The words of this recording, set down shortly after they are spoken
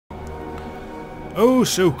Oh,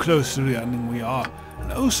 so close to the ending we are.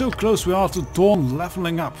 And oh, so close we are to Dawn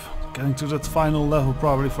leveling up. Getting to that final level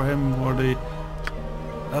probably for him, for the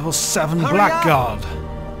level 7 Blackguard.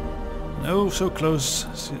 No, so close.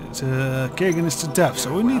 Kagan is to death,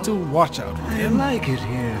 so we need to watch out with him. I like it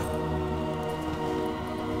here.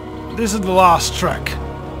 This is the last track.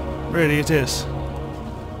 Really, it is.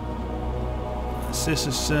 This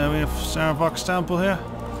is we have Saravok's temple here.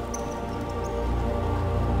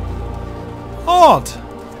 Odd.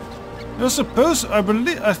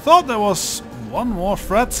 I thought there was one more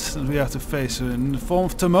threat that we have to face in the form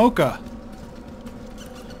of Tomoka.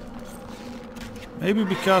 Maybe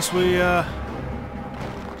because we were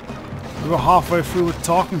halfway through with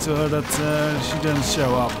talking to her that she didn't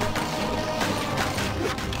show up.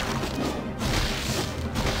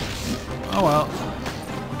 Oh well.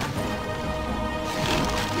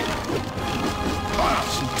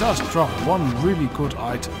 She does drop one really good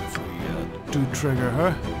item if we do trigger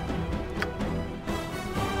her.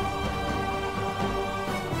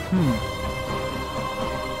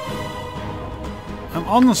 I'm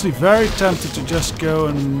honestly very tempted to just go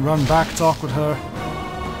and run back, talk with her.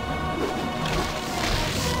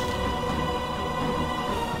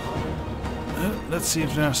 Let's see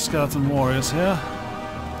if there are skeleton warriors here.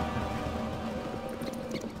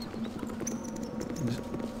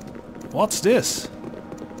 What's this?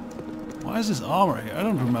 Why is this armor here? I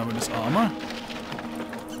don't remember this armor.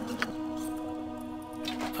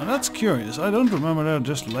 Now that's curious. I don't remember there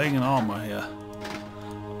just laying an armor here.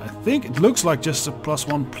 I think it looks like just a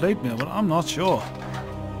 +1 plate mail, but I'm not sure.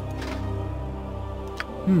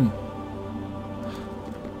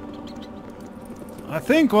 I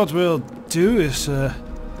think what we'll do is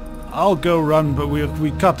I'll go run, but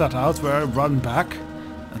we cut that out where I run back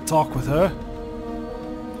and talk with her.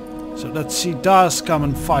 So that she does come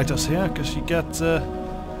and fight us here, because she gets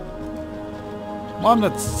one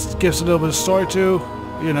that gives a little bit of story to,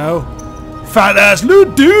 you know, fat ass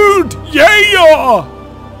loot dude, yeah,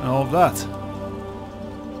 and all of that.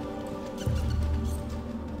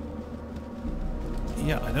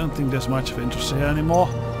 Yeah, I don't think there's much of interest here anymore.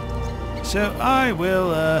 So I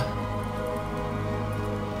will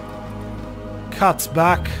cut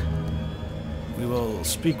back. We will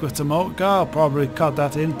speak with Tomoka. I'll probably cut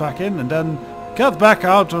that back in, and then cut back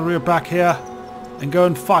out when we're back here and go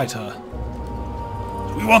and fight her.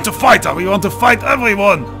 We want to fight her! We want to fight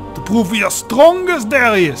everyone! To prove we are strong as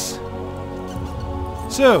Darius!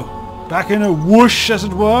 So, back in a whoosh as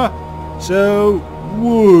it were. So,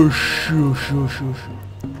 whoosh, whoosh, whoosh, whoosh.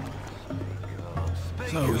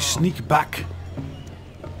 So we sneak back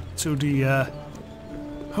to the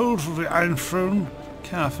hold of the Iron Throne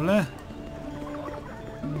carefully.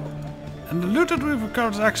 And the loot that we've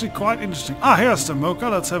recovered is actually quite interesting. Ah, here's Tomoka.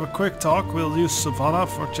 Let's have a quick talk. We'll use Savannah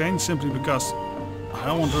for a change simply because I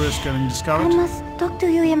don't want to risk getting discovered. I must talk to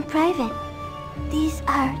you in private. These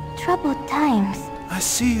are troubled times. I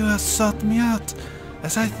see you have sought me out,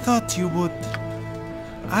 as I thought you would.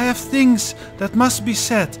 I have things that must be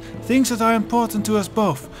said, things that are important to us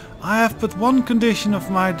both. I have but one condition of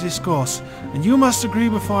my discourse, and you must agree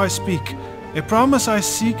before I speak. A promise I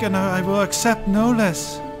seek, and I will accept no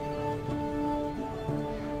less.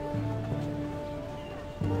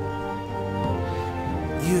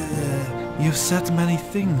 You've said many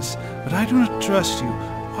things, but I do not trust you.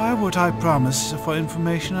 Why would I promise for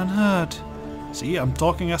information unheard? See, I'm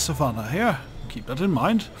talking as Savannah here. Keep that in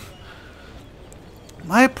mind.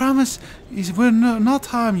 My promise will not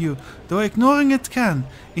harm you, though ignoring it can.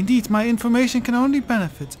 Indeed, my information can only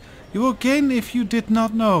benefit. You will gain if you did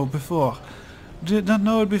not know it before,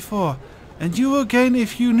 and you will gain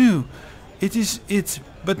if you knew. It is it,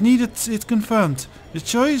 but needed it confirmed. The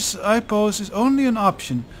choice I pose is only an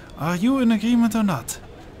option. Are you in agreement or not?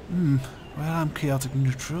 Well, I'm chaotic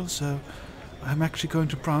neutral, so I'm actually going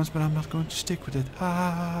to promise, but I'm not going to stick with it.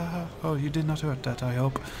 Oh, you did not hurt that, I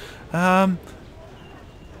hope.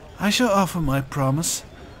 I shall offer my promise,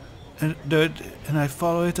 and I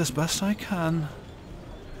follow it as best I can.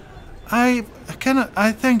 I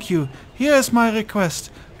thank you. Here is my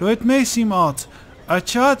request, though it may seem odd. I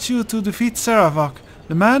charge you to defeat Saravok,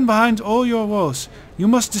 the man behind all your woes. You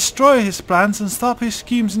must destroy his plans and stop his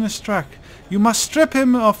schemes in his track. You must strip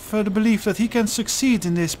him of the belief that he can succeed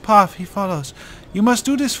in this path he follows. You must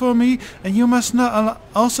do this for me, and you must not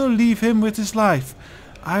also leave him with his life.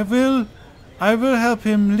 I will help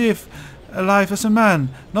him live a life as a man,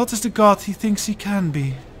 not as the god he thinks he can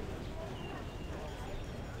be.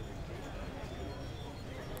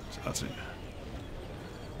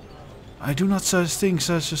 I do not see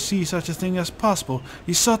such a thing as possible.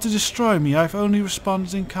 He sought to destroy me. I've only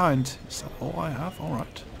responded in kind. Is that all I have?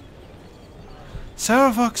 Alright.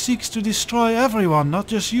 Saravok seeks to destroy everyone, not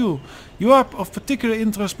just you. You are of particular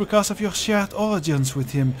interest because of your shared origins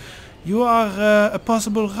with him. You are a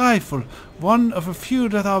possible rival, one of a few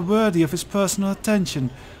that are worthy of his personal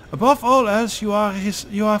attention. Above all else, you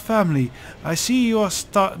are family. I see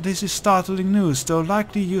this is startling news, though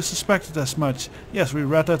likely you suspected as much. Yes, we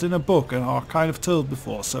read that in a book and are kind of told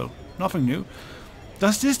before, so nothing new.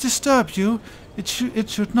 Does this disturb you? It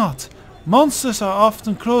should not. Monsters are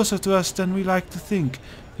often closer to us than we like to think.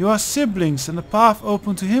 You are siblings, and the path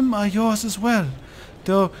open to him are yours as well.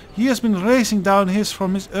 Though he has been racing down his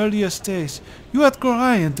from his earliest days. You had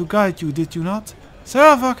Gorion to guide you, did you not?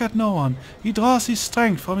 Saravok had no one. He draws his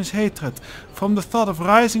strength from his hatred, from the thought of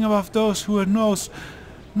rising above those who he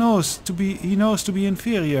knows to be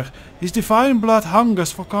inferior. His divine blood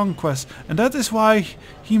hungers for conquest, and that is why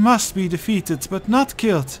he must be defeated, but not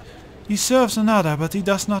killed. He serves another, but he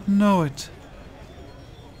does not know it.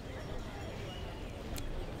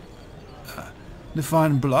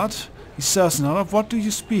 Divine blood? He serves another? Of what do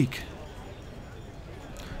you speak?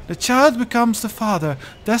 The child becomes the father,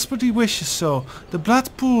 desperately wishes so. The blood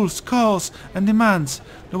pools, calls, and demands.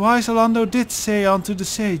 The wise Orlando did say unto the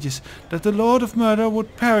sages that the Lord of Murder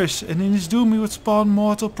would perish, and in his doom he would spawn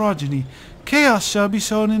mortal progeny. Chaos shall be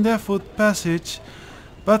sown in their foot passage.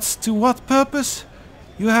 But to what purpose?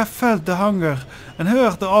 You have felt the hunger, and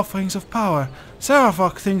heard the offerings of power.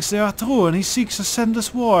 Saravok thinks they are true, and he seeks a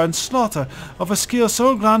senseless war and slaughter of a skill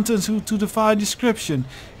so grand as to defy description.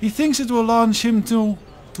 He thinks it will launch him to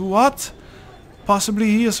what? Possibly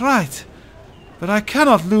he is right, but I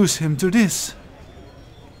cannot lose him to this.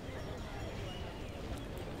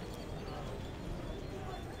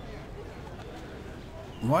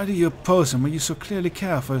 Why do you oppose him when you so clearly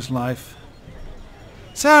care for his life?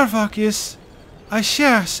 Saravok is... I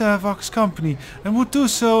share Saravok's company and would do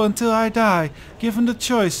so until I die, given the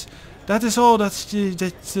choice. That is all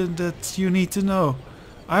that you need to know.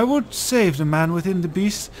 I would save the man within the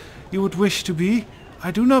beast you would wish to be.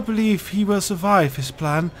 I do not believe he will survive his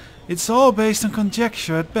plan. It's all based on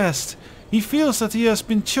conjecture at best. He feels that he has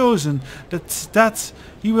been chosen, that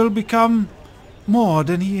he will become more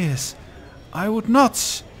than he is. I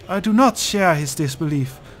do not share his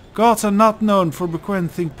disbelief. Gods are not known for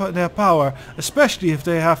bequeathing their power, especially if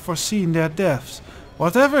they have foreseen their deaths.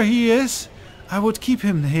 Whatever he is, I would keep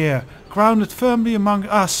him here, grounded firmly among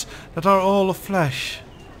us that are all of flesh.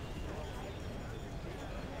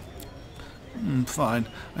 Fine.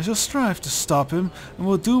 I shall strive to stop him, and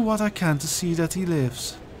will do what I can to see that he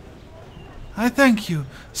lives. I thank you.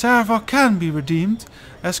 Saravok can be redeemed,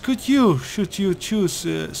 as could you, should you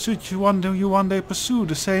one day pursue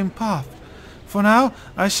the same path. For now,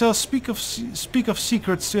 I shall speak of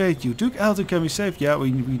secrets to aid you. Duke Elton can be saved. Yeah,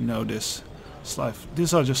 we know this.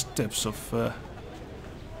 These are just tips of...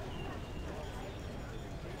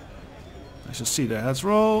 I shall see their heads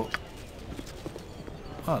roll.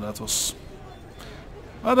 Oh, that was...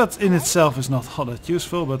 Well, that in itself is not all that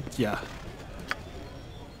useful, but yeah.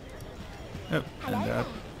 Oh, and there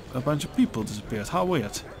a bunch of people disappeared. How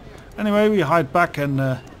weird. Anyway, we hide back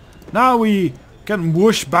and now we can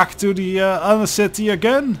whoosh back to the Undercity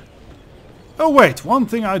again. Oh wait, one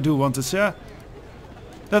thing I do want to share.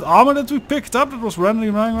 That armor that we picked up that was randomly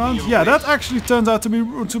running around, yeah, that actually turned out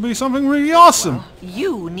to be something really awesome. Well,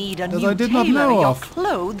 you need a that new I did not tailor. know Your of.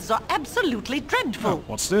 clothes are absolutely dreadful. Oh,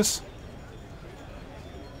 what's this?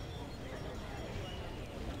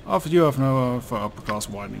 After you have no because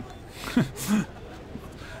whining.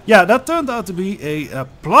 Yeah, that turned out to be a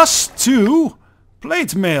 +2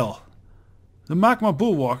 plate mail. The Magma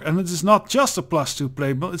Bulwark, and it is not just a +2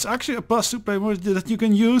 plate mail, it's actually a +2 plate mail that you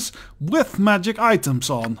can use with magic items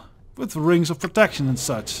on. With rings of protection and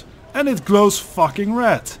such. And it glows fucking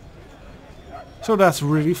red. So that's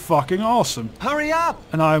really fucking awesome. Hurry up!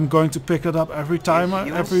 And I'm going to pick it up every time,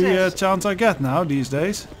 every chance I get now these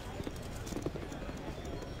days.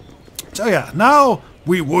 So yeah, now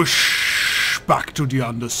we whoosh back to the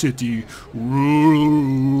Undercity.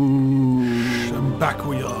 And back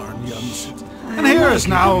we are in the Undercity. And here is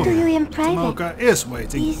now Tomoka is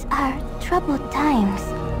waiting. These are troubled times.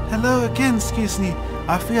 Hello again, Skizni.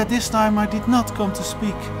 I fear this time I did not come to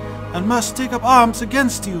speak, and must take up arms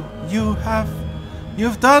against you. You have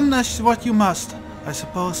done what you must, I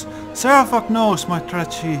suppose. Saravok knows my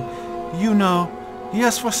treachery. You know, he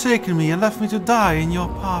has forsaken me and left me to die in your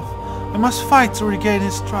path. I must fight to regain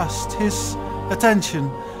his trust, his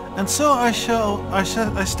attention, and so I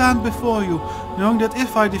stand before you, knowing that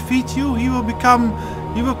if I defeat you, he will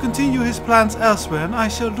continue his plans elsewhere, and I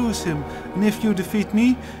shall lose him. And if you defeat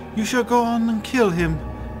me, you shall go on and kill him.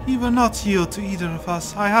 He will not yield to either of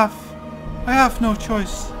us. I have no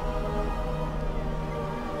choice.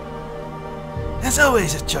 There's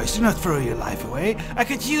always a choice. Do not throw your life away. I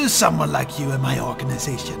could use someone like you in my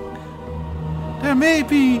organization. There may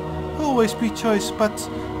always be choice, but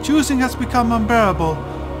choosing has become unbearable.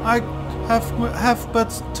 I have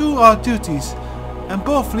but two odd duties, and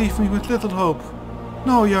both leave me with little hope.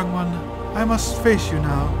 No, young one, I must face you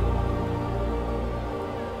now.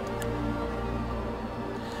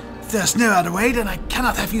 If there's no other way, then I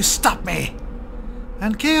cannot have you stop me.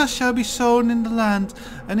 And chaos shall be sown in the land,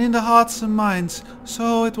 and in the hearts and minds.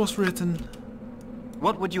 So it was written.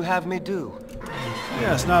 What would you have me do?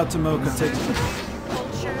 Yes, now Tomoka takes it.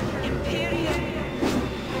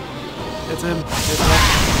 Hit him.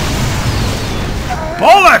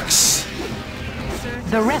 Bollocks!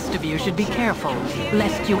 The rest of you should be careful,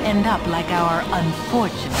 lest you end up like our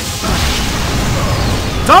unfortunate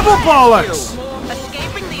brother. Double bollocks!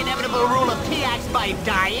 Escaping the inevitable rule of T-Ax by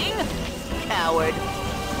dying? Coward.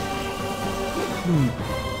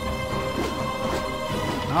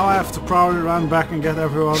 Now I have to probably run back and get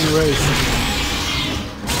everyone erased.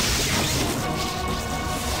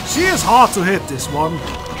 She is hard to hit, this one.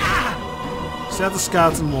 Set the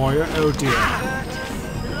skeleton warrior. Oh dear.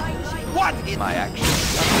 What is my action?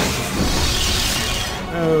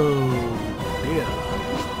 Oh dear.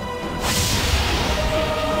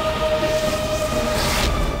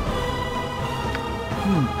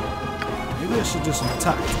 Maybe I should do some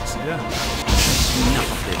tactics here.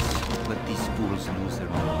 Enough of this. Let these fools lose their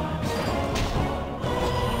minds.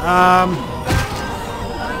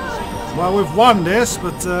 Well, we've won this,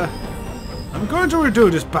 but I'm going to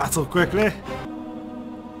redo this battle quickly.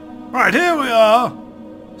 Right, here we are.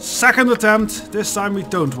 Second attempt. This time we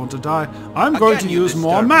don't want to die. I'm going to use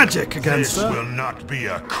more magic against her. This will not be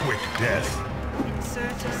a quick death.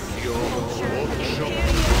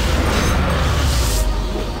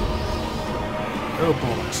 Oh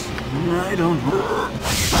bollocks. I don't know.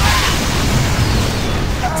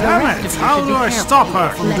 Damn it! How do I stop her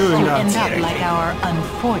from doing that? Lest you end up like our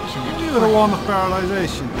unfortunate You the one of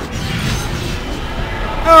paralyzation.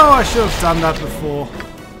 Oh, I should have done that before.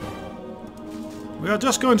 We are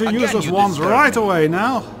just going to use Again, those you wands disturb right me. away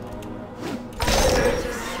now. I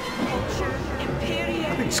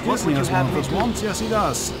think What Skizni would has you one have of me those do? wands. Yes, he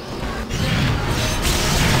does.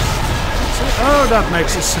 Oh, that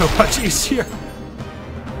makes it so much easier.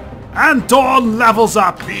 And Dawn levels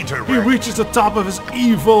up. Peter He Wreck. reaches the top of his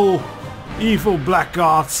evil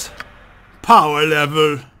blackguard's power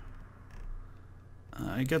level.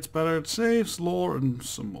 He gets better at saves, lore, and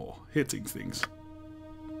some more hitting things.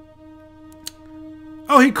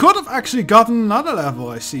 Oh, he could have actually gotten another level,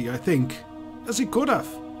 I think. Yes, he could have.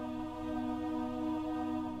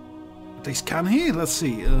 At least can he? Let's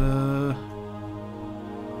see.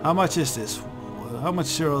 How much is this? How much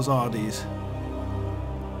zeros are these?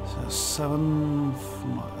 So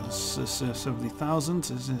 70,000.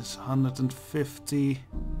 This is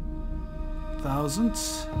 150,000.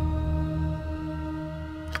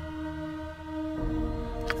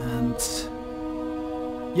 And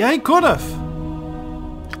yeah, he could have.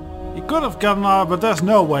 He could have gotten out, but there's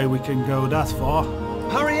no way we can go that far.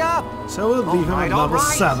 Hurry up! So we'll leave him at all level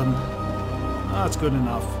right. 7. That's good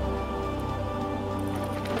enough.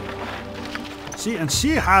 See, and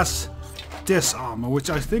she has this armor, which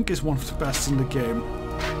I think is one of the best in the game.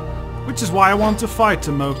 Which is why I want to fight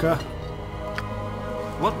Tomoka.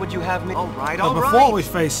 What would you have me? Alright, But before we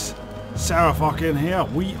face Sarafok in here,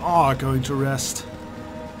 we are going to rest.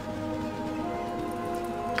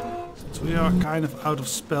 Since we are kind of out of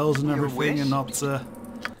spells and Your everything wish? and not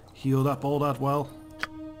healed up all that well.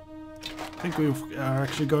 I think we are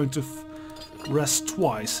actually going to rest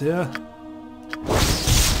twice here.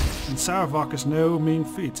 And Sarafok is no mean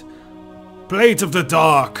feat. Blade of the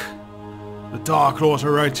Dark! The Dark Lord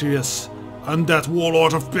Heretius, undead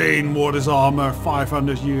warlord of Bane, wore this armor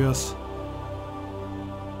 500 years.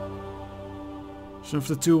 Some of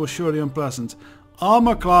the two was surely unpleasant.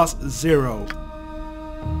 Armor class 0.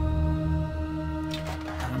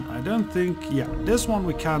 And I don't think... yeah, this one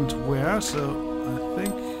we can't wear, so I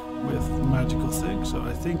think with magical things. So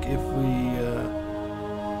I think if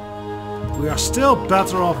we are still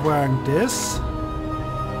better off wearing this.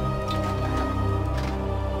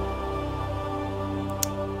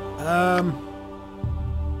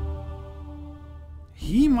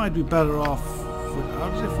 He might be better off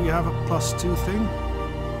without it if we have a +2 thing.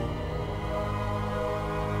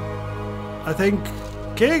 I think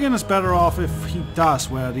Kagan is better off if he does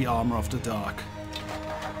wear the Armor of the Dark.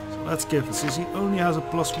 So let's give it, since he only has a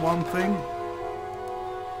 +1 thing.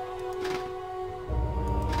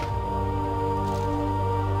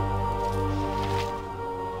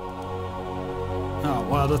 Oh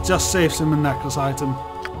well, that just saves him a necklace item.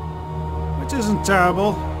 Which It isn't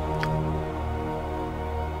terrible.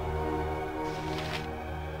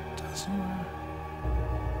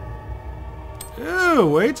 Oh,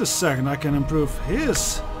 wait a second. I can improve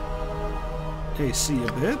his AC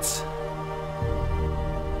a bit.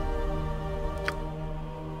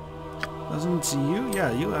 Doesn't you?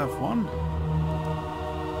 Yeah, you have one.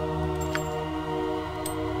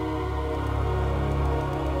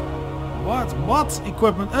 What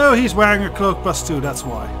equipment? Oh, he's wearing a cloak +2, that's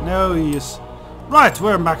why. No, he is. Right,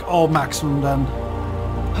 we're back all maximum then.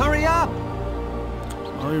 Hurry up!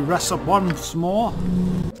 I'll rest up once more.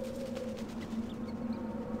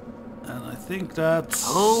 And I think that's...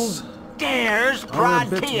 Oh, there's a Broad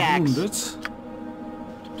bit PX. wounded.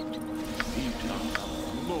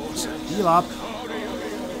 So heal up.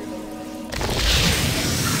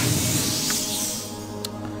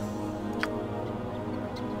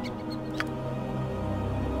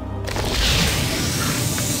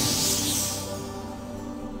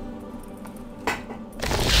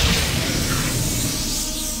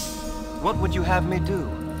 What would you have me do?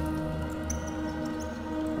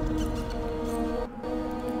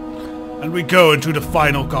 And we go into the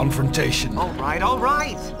final confrontation. All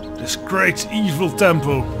right. This great evil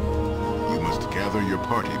temple. You must gather your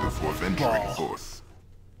party before venturing forth.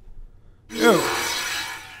 Oh.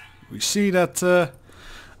 We see that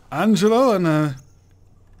Angelo and a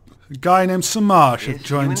guy named Samaj have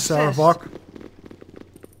joined Sarabok.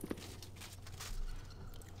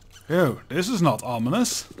 Oh, this is not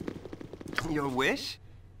ominous. Your wish?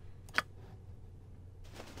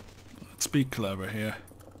 Let's be clever here.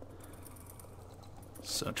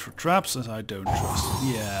 Search for traps as I don't trust.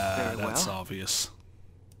 Yeah, Very that's well. obvious.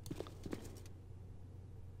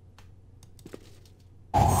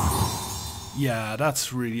 Yeah,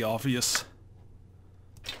 that's really obvious.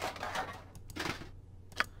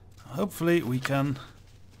 Hopefully we can...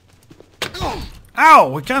 Ow!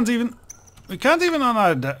 We can't even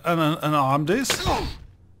unarm this.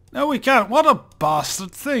 No, we can't. What a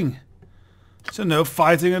bastard thing. So no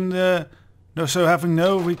fighting and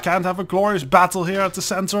we can't have a glorious battle here at the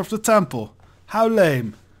center of the temple. How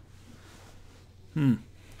lame. I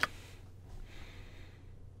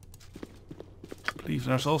believe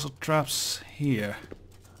there's also traps here.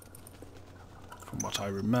 From what I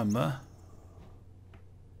remember.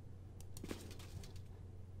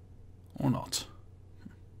 Or not.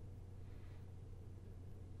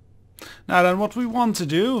 Now then, what we want to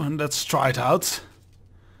do, and let's try it out,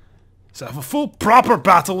 is have a full proper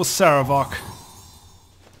battle with Sarabok.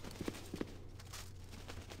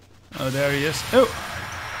 Oh, there he is. Oh!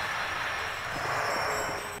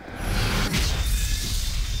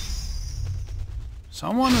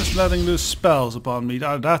 Someone is letting loose spells upon me.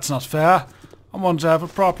 That's not fair. I want to have a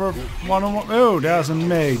proper one-on-one. Oh, there's a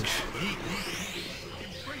mage.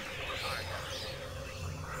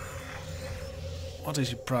 What is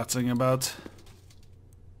he prattling about?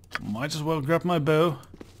 Might as well grab my bow.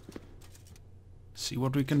 See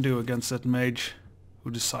what we can do against that mage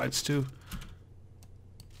who decides to.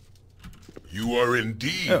 You are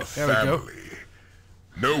indeed Oh, there we go. family.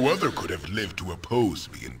 No other could have lived to oppose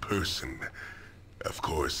me in person. Of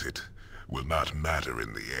course, it will not matter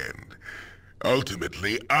in the end.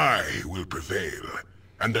 Ultimately, I will prevail,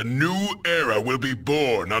 and a new era will be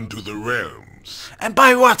born unto the realms. And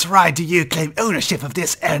by what right do you claim ownership of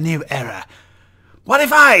this new era? What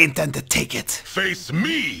if I intend to take it? Face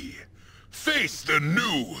me! Face the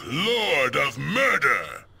new Lord of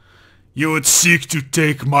Murder! You would seek to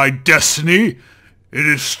take my destiny? It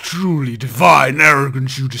is truly divine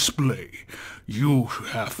arrogance you display. You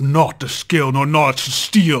have not the skill nor knowledge to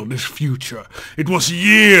steal this future. It was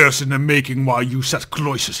years in the making while you sat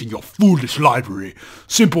cloisters in your foolish library.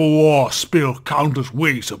 Simple wars spilled countless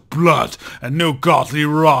waves of blood, and no godly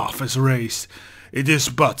wrath is raised. It is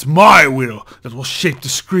but my will that will shape the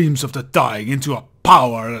screams of the dying into a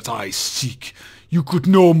power that I seek. You could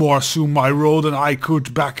no more assume my role than I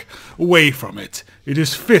could back away from it. It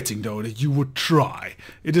is fitting, though, that you would try.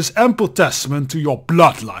 It is ample testament to your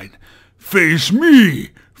bloodline. Face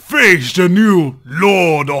me! Face the new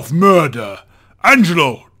Lord of Murder!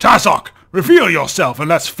 Angelo, Tazok, reveal yourself and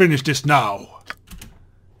let's finish this now.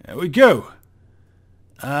 There we go.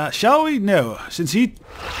 Shall we? No. Since he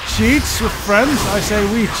cheats with friends, I say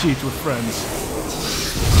we cheat with friends.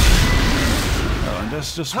 Oh, and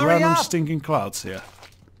there's just random stinking clouds here.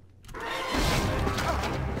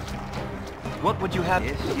 What would you have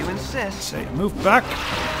if you insist? Say, move back.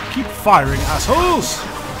 Keep firing, assholes!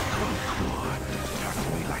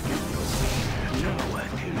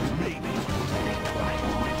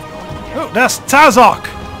 Oh, that's Tazok!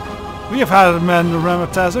 We have had a man remember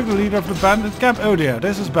Tazok, the leader of the bandit camp. Oh dear,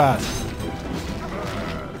 this is bad.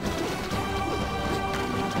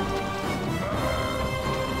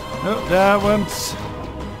 Oh, there went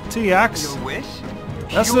T-Axe. Your wish?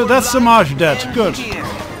 That's the Marsh dead. Good. Here.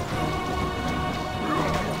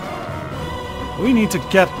 We need to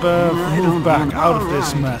get moved back out of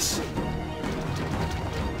this mess.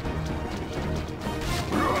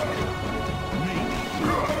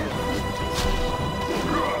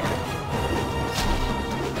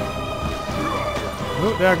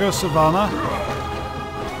 Oh, there goes Savannah.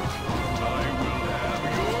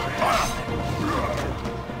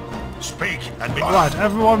 Speak and be Right,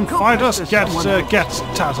 everyone, fight us. Get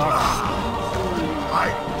Tazok. I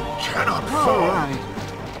cannot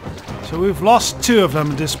fall. So we've lost 2 of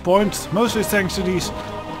them at this point, mostly thanks to these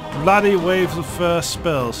bloody waves of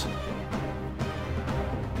spells.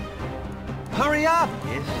 Hurry up,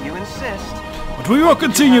 if you insist. But we will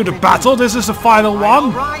continue the battle. This is the final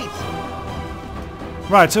one. Right.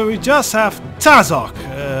 Right, so we just have Tazok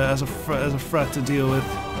as a threat to deal with.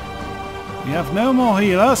 We have no more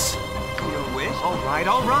healers. Your wish? All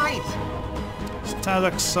right. Is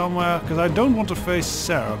Tazok somewhere? Because I don't want to face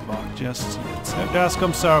Saravok just yet. So there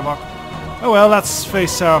comes Saravok. Oh well, let's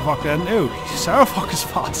face Saravok then. Oh, Saravok is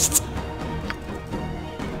fast.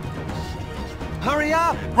 Hurry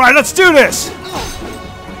up. Right, let's do this!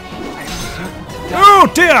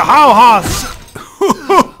 Oh dear, how hard!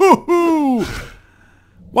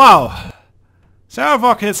 Wow,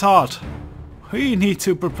 Saravok hits hard. We need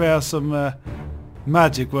to prepare some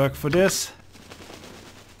magic work for this.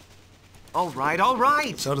 All right.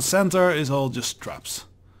 So the center is all just traps.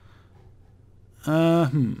 Why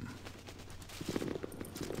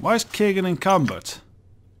is Kagan encumbered?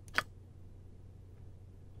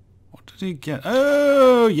 What did he get?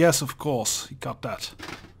 Oh, yes, of course. He got that.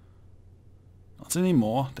 Not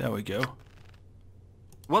anymore. There we go.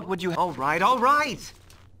 What would you... All right.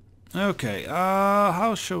 Okay,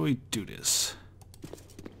 how shall we do this?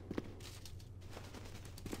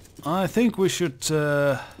 I think we should,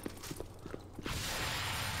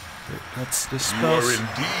 let's dispel... You are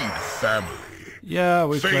indeed family. Yeah,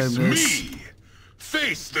 we claim Face this. me!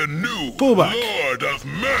 Face the new Pull back. Lord of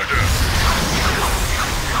Murder!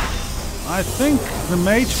 I think the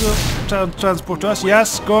mage will transport us.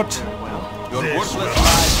 Yes, good. Your worthless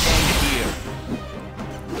lives end here.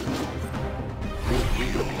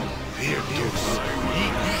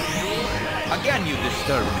 Again you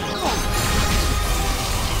disturb me.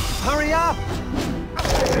 Hurry up!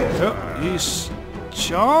 Oh, he's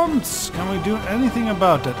charmed. Can we do anything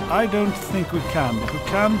about that? I don't think we can, but we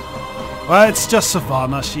can. Well, it's just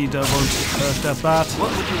Savannah. She won't hurt that bad.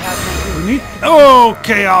 What would you have me do? We need... Oh,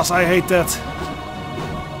 chaos! I hate that.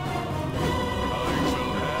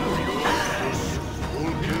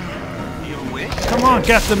 Your wish? Come on,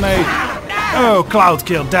 get the mage. Oh, cloud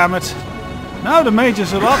kill, damn it. Now the mage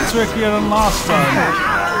is a lot trickier than last time.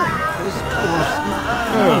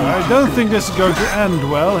 Oh, I don't think this is going to end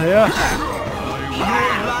well here.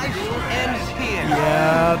 Life ends here.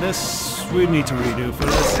 Yeah, this... we need to redo for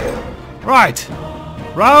this. Right.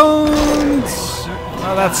 Round...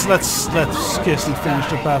 Well, let's Skizni finish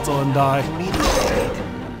the battle and die.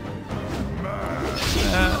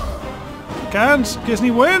 Can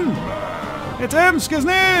Skizni win? Hit him,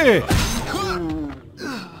 Skizni!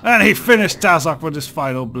 And he finished Tazok with his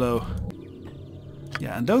final blow.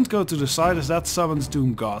 Yeah, and don't go to the side as that summons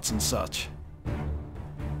Doom Gods and such.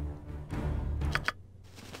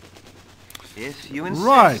 If you insist.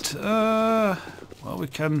 Right, well we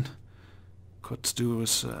could do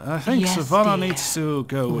is, I think Yes, Savannah dear. needs to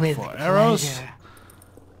go With for arrows. pleasure.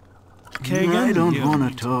 Kagan, I don't you want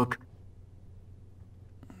need to talk.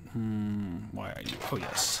 Why are you? Oh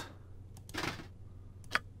yes.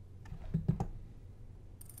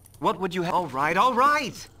 What would you have? All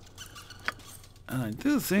right. And I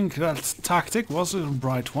do think that tactic was a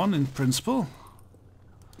bright one in principle.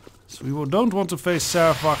 So we don't want to face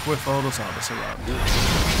Saravok with all those others around.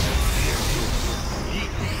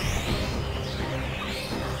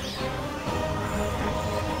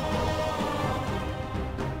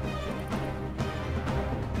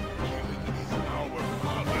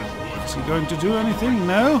 Is he going to do anything?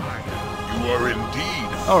 No? You are indeed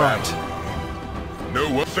Alright. family. No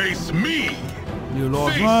one face me! New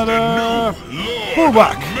Lord Face Murder. the new Lord Pull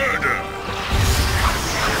back. of Murder!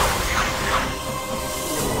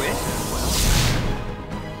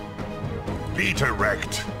 Be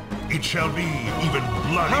direct. It shall be even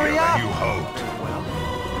bloodier Hurry up. than you hoped.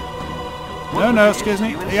 No,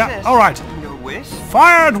 Skizni. Yeah, alright. Your wish?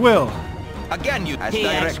 Fire at will. Again you... As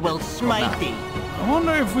T-X directed. will smite thee. I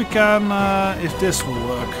wonder if we can, if this will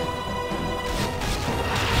work.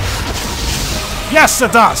 Yes,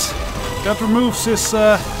 it does! That removes his,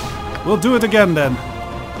 we'll do it again then.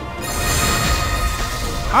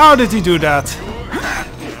 How did he do that?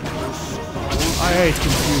 I hate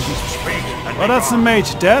confusion. Well, that's the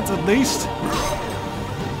mage dead, at least.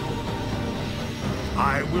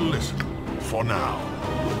 I will listen for now.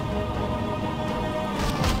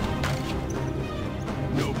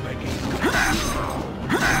 No begging.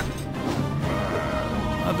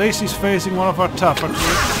 At least he's facing one of our tougher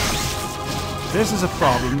troops. This is a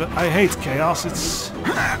problem. I hate chaos. It's...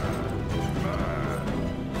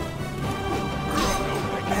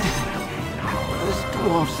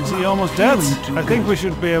 Is he almost dead? I think we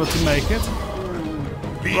should be able to make it.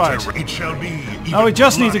 Right. It shall be. Now we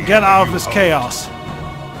just need to get out of this chaos.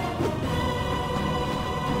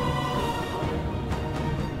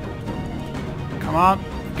 Come on.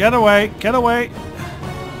 Get away. Get away.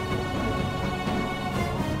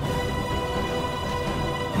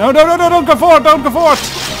 No, no, no, no, don't go forward. Don't go forward.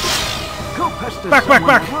 Back, back,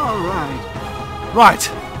 back.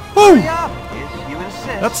 Right. Boom.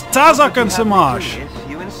 That's Tazak and Samaj.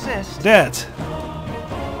 Dead.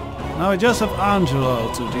 Now we just have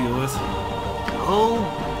Angelo to deal with. Who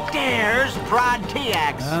dares prod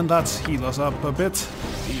Tiax? And that's heal us up a bit.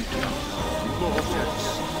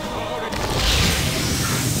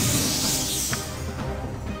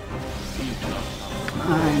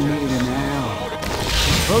 I need an ale.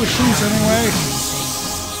 Potions anyway.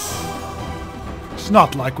 It's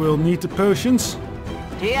not like we'll need the potions.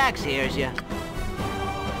 Tiax hears you.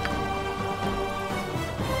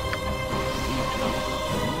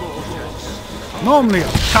 Normally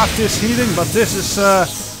I'll cut this healing, but this is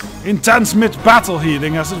intense mid-battle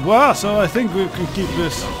healing as it were, so I think we can keep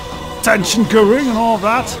this tension going and all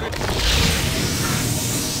that.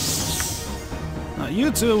 Now you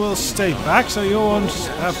two will stay back, so you won't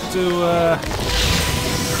have to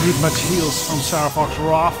need much heals from Sarafok's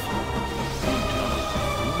Wrath.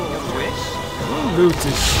 Loot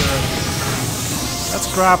is... that's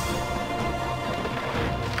crap.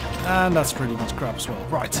 And that's pretty much crap as well.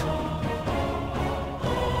 Right.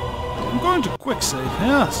 I'm going to quick save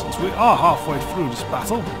here, since we are halfway through this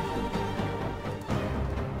battle.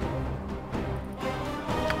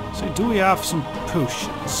 So do we have some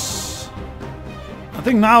potions? I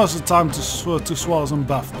think now is the time to swallow some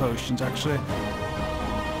buff potions, actually.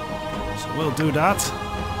 So we'll do that.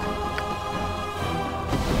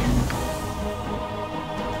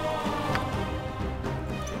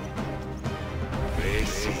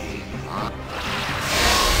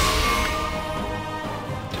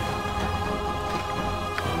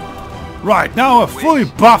 Right, now we're fully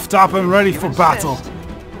buffed up and ready for battle.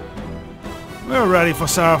 We're ready for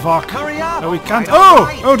Sarafok. No, we can't. Oh!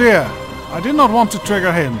 Oh dear! I did not want to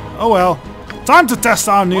trigger him. Oh well. Time to test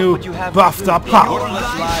our new buffed up power.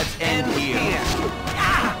 Lives end here.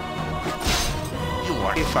 You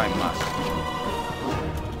are, if I must.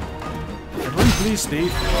 Everyone, please,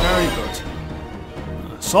 Steve. Very good.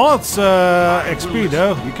 Solid XP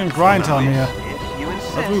though. You can grind on here.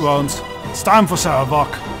 But we won't. It's time for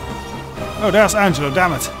Sarafok. Oh, there's Angelo,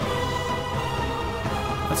 damn it.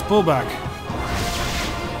 Let's pull back.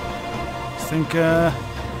 I think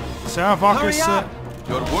Sarafok is...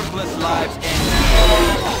 Your worthless lives end.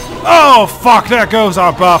 Oh, fuck, there goes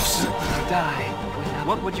our buffs. Die.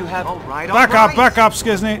 What would you have? All right, back up,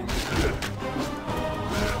 Skizni.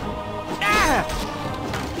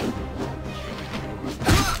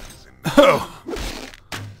 Oh.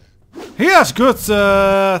 He has good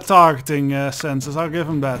targeting senses, I'll give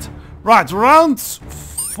him that. Right, round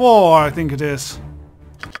 4, I think it is.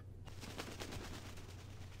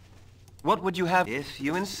 What would you have if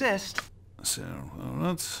you insist? So, well,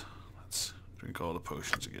 let's drink all the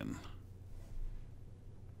potions again.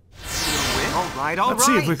 All right. Let's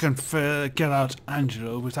see if we can get out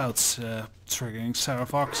Angelo without triggering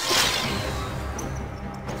Sarafok.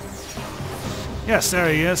 Yes, there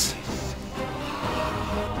he is.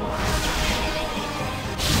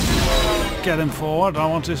 Get him forward. I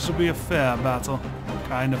want this to be a fair battle.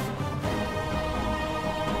 Kind of.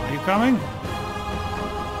 Are you coming?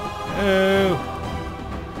 Oh.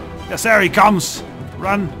 Yes, there he comes.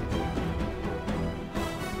 Run.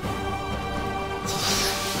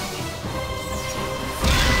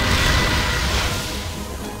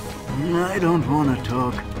 I don't want to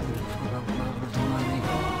talk.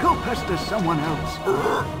 Go pester someone else.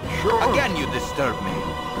 Sure. Again, you disturb me.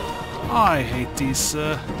 I hate these.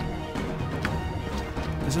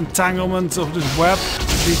 This entanglement of this web.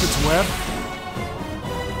 Secret's web.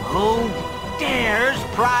 Who dares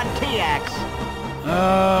prod Tiax?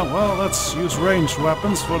 Well, let's use ranged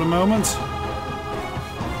weapons for the moment.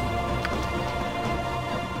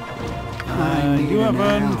 You have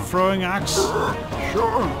a throwing axe?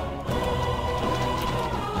 Sure.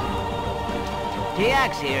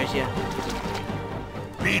 TX hears you.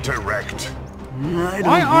 Be direct.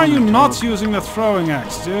 Why are you not using the throwing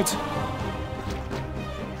axe, dude?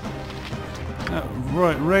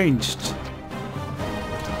 Right, ranged.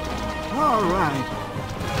 All right.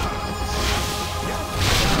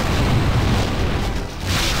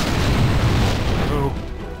 Oh,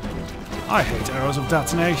 I hate arrows of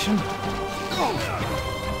detonation.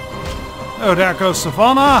 Oh, there goes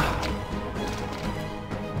Savannah.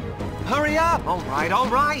 Hurry up! All right, all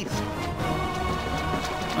right.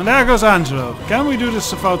 And there goes Angelo. Can we do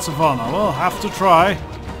this without Savannah? We'll have to try.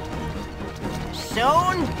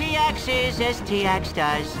 Soon, TX is as TX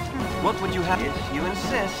does. What would you have if you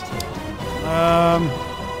insist?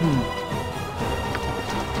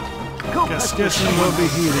 Guess Skizni will be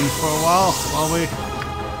healing for a while we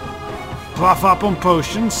buff up on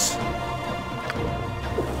potions.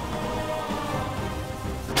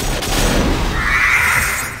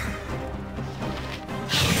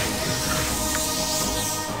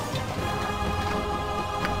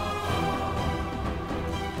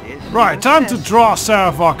 Right, time to draw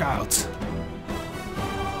Saravok out.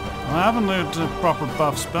 I haven't learned the proper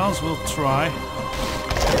buff spells, we'll try.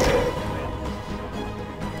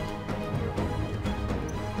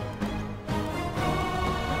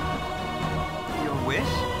 Your wish?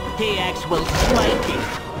 TX will smite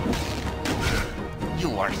you.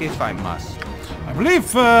 You are, if I must. I believe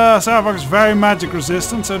Saravok is very magic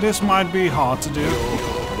resistant, so this might be hard to do.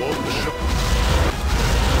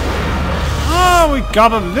 Oh, we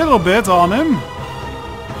got a little bit on him.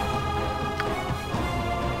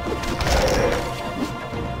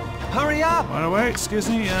 Hurry up! By the way,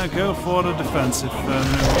 Skizni, go for the defensive.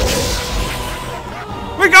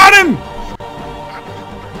 We got him!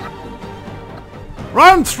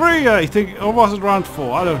 Round 3, I think, or was it round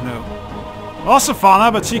 4? I don't know. Lost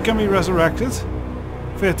Savannah, but she can be resurrected.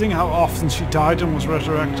 Fitting how often she died and was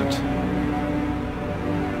resurrected.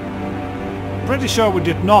 Pretty sure we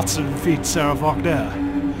did not defeat Saravok there,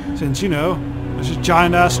 since, you know, there's a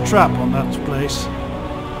giant ass trap on that place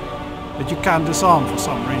that you can't disarm for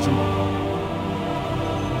some reason.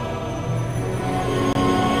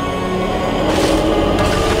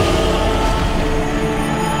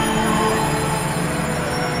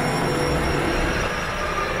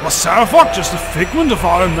 Was Saravok just a figment of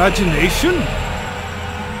our imagination?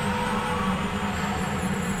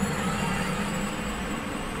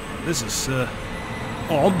 This is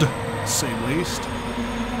odd, to say the least.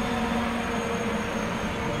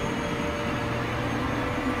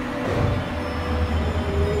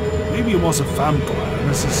 Maybe he was a vampire, and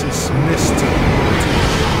this is his mist.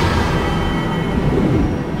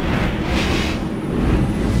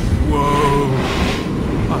 Whoa!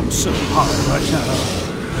 I'm so hot right now.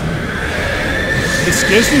 Is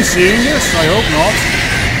Skizni seeing this? I hope not.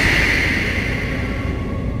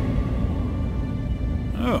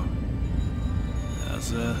 Oh.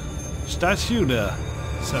 There's a statue there.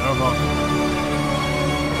 Saravok.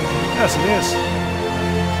 Yes, it is.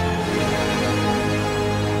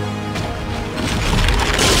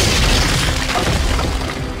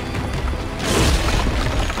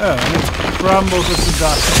 Oh, and it crumbles into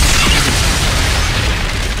dust.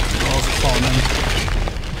 Falls upon him.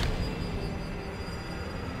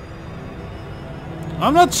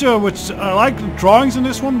 I'm not sure which... I like the drawings in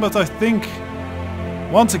this one, but I think...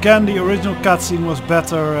 Once again, the original cutscene was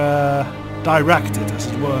better directed, as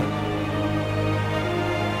it were.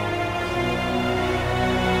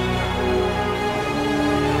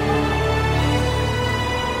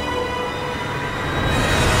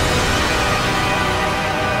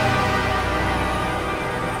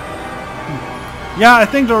 Yeah, I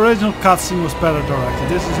think the original cutscene was better directed.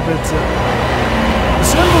 This is a bit... the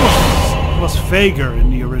symbol was vaguer in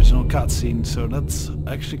the original cutscene, so that's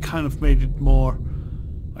actually kind of made it more...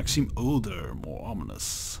 like seem older, more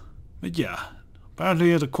ominous. But yeah,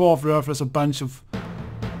 apparently at the core of the earth there's a bunch of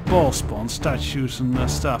ball spawn statues and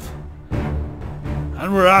stuff.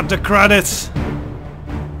 And we're at the credits!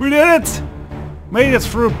 We did it! Made it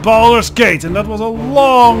through Baldur's Gate, and that was a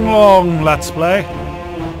long Let's Play.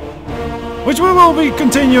 Which we will be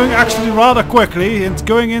continuing actually rather quickly, and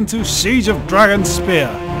going into Siege of Dragonspear.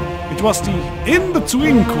 It was the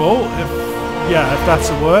in-between-quel, if that's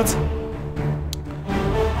a word.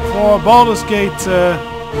 For Baldur's Gate,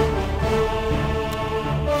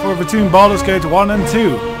 for between Baldur's Gate 1 and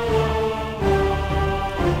 2.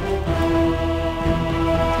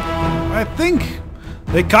 I think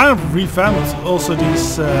they kind of revamped also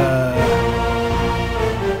these,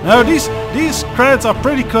 no, these credits are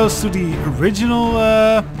pretty close to the original,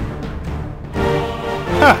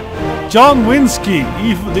 John Winsky,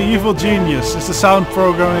 the evil genius, is the sound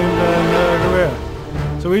programmer in the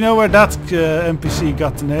So we know where that NPC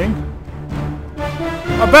got the name.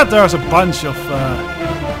 I bet there's a bunch of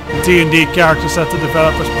D&D characters that the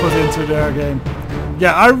developers put into their game.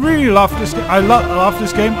 Yeah, I really love this game. I love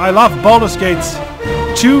this game. I love Baldur's Gate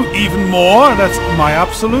 2 even more. That's my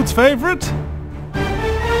absolute favorite.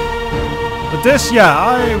 But this, yeah,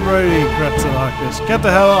 I really regret to like this. Get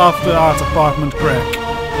the hell off the art apartment, Greg.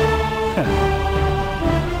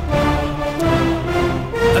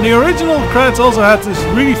 And the original credits also had this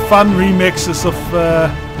really fun remixes of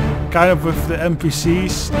kind of with the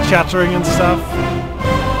NPCs chattering and stuff.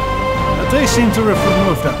 But they seem to have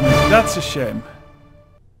removed that music. That's a shame.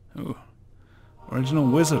 Ooh. Original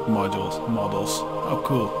wizard models. Oh,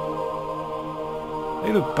 cool.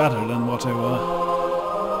 They look better than what they were.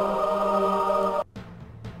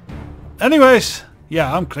 Anyways,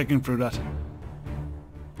 yeah, I'm clicking through that.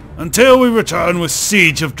 Until we return with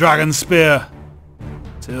Siege of Dragonspear.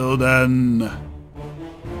 Till then.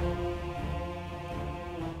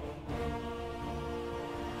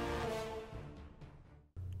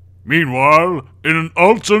 Meanwhile, in an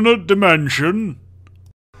alternate dimension...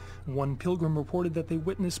 One pilgrim reported that they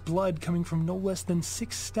witnessed blood coming from no less than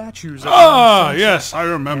 6 statues. Yes, I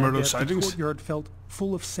remember those sightings. The courtyard felt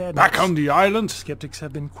full of sadness. Back on the island. Skeptics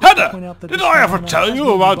have been quick to point Heather, out that did I ever tell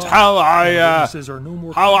you about how I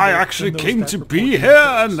actually came to be here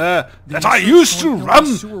and that I used to run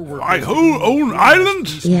my whole own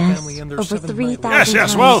island? Yes, over 3,000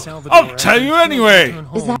 Yes, well, I'll tell you anyway.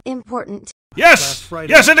 Is that important? Yes,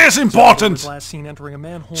 it is important. So,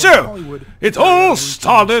 it all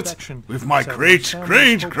started with my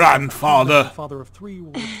great-great-grandfather.